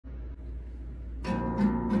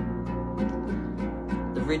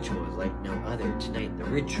ritual is like no other tonight. The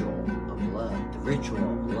ritual of love. The ritual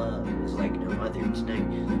of love is like no other tonight.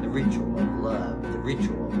 The ritual of love. The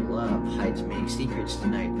ritual of love hides many secrets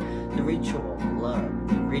tonight. The ritual of love.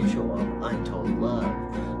 The ritual of untold love.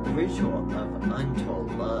 The ritual of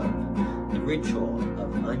untold love. The ritual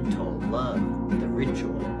of untold love. The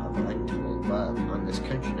ritual of untold love on this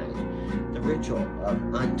country night. The ritual of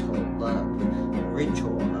untold love. The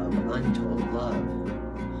ritual of untold love.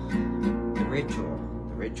 The ritual.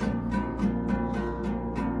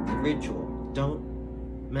 Don't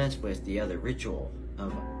mess with the other ritual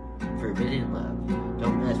of forbidden love.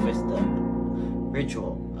 Don't mess with the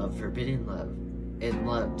ritual of forbidden love. In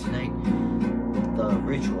love tonight, the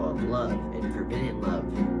ritual of love and forbidden love.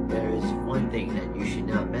 There is one thing that you should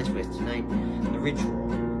not mess with tonight. The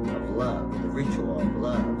ritual of love. The ritual of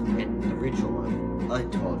love and the ritual of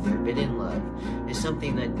untold forbidden love is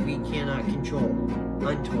something that we cannot control.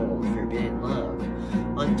 Untold forbidden love.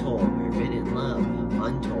 Untold forbidden love.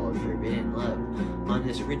 Untold forbidden love. On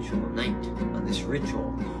this ritual night. On this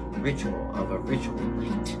ritual of a ritual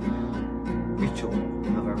night. Ritual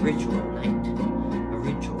of a ritual night. A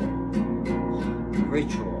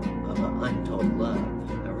ritual of an untold love.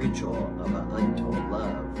 A ritual of an untold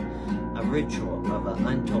love. A ritual of an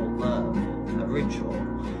untold love. A ritual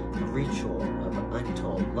of an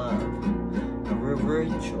untold love. A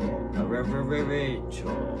ritual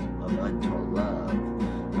of untold love.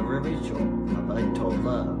 A ritual of untold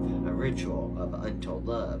love. A ritual of untold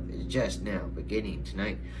love is just now beginning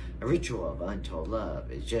tonight. A ritual of untold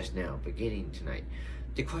love is just now beginning tonight.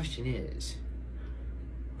 The question is,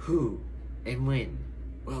 who and when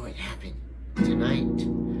will it happen? Tonight?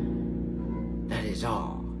 That is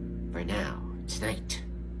all for now. Tonight.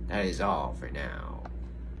 That is all for now.